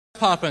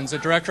Poppins, the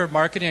Director of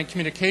Marketing and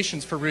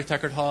Communications for Ruth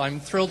Eckerd Hall. I'm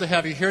thrilled to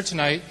have you here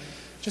tonight.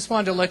 Just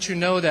wanted to let you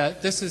know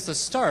that this is the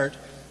start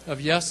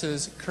of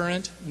Yes's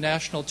current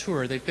national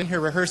tour. They've been here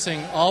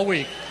rehearsing all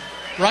week,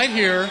 right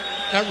here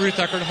at Ruth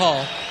Eckerd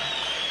Hall.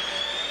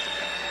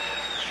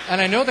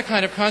 And I know the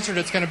kind of concert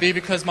it's going to be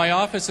because my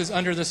office is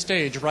under the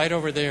stage, right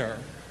over there.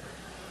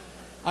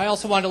 I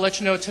also wanted to let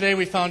you know today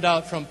we found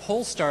out from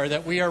Pollstar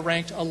that we are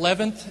ranked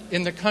 11th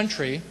in the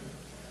country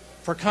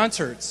for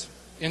concerts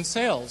in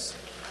sales.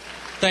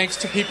 Thanks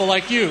to people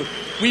like you.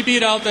 We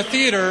beat out the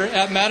theater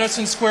at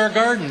Madison Square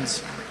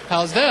Gardens.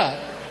 How's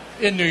that?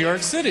 In New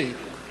York City,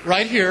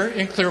 right here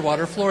in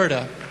Clearwater,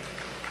 Florida.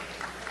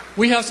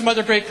 We have some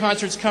other great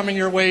concerts coming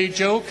your way.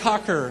 Joe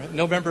Cocker,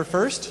 November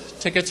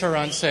 1st. Tickets are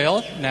on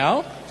sale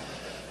now.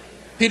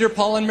 Peter,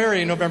 Paul, and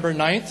Mary, November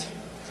 9th.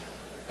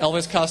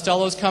 Elvis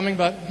Costello's coming,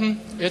 but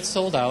it's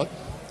sold out.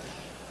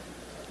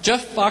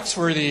 Jeff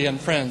Foxworthy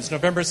and Friends,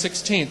 November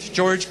 16th.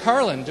 George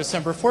Carlin,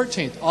 December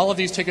 14th. All of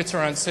these tickets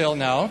are on sale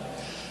now.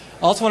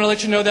 I also want to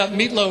let you know that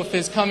Meatloaf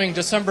is coming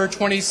December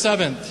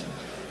 27th.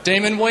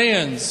 Damon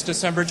Wayans,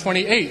 December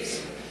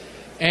 28th.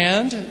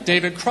 And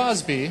David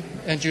Crosby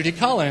and Judy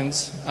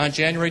Collins on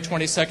January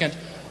 22nd.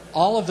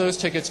 All of those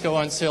tickets go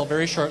on sale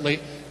very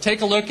shortly.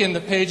 Take a look in the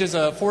pages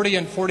 40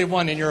 and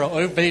 41 in your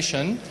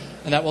ovation,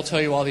 and that will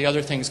tell you all the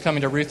other things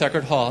coming to Ruth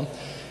Eckerd Hall.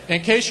 In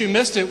case you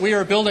missed it, we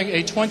are building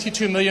a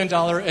 $22 million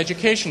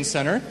education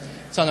center.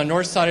 It's on the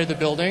north side of the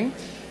building.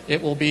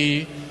 It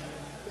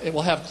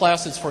will have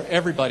classes for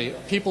everybody,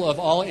 people of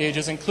all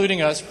ages,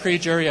 including us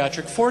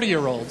pre-geriatric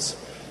 40-year-olds.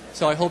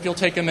 So I hope you'll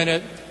take a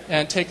minute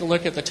and take a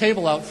look at the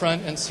table out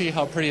front and see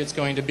how pretty it's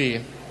going to be.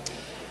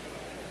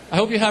 I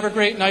hope you have a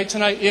great night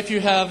tonight. If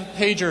you have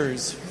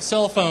pagers,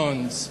 cell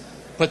phones,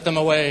 put them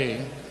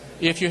away.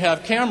 If you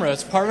have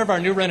cameras, part of our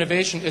new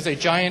renovation is a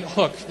giant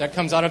hook that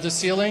comes out of the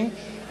ceiling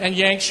and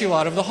yanks you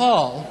out of the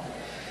hall.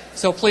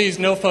 So please,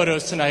 no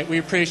photos tonight. We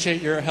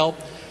appreciate your help.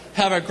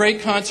 Have a great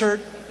concert.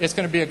 It's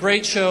going to be a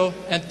great show,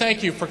 and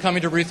thank you for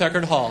coming to Ruth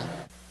Eckerd Hall.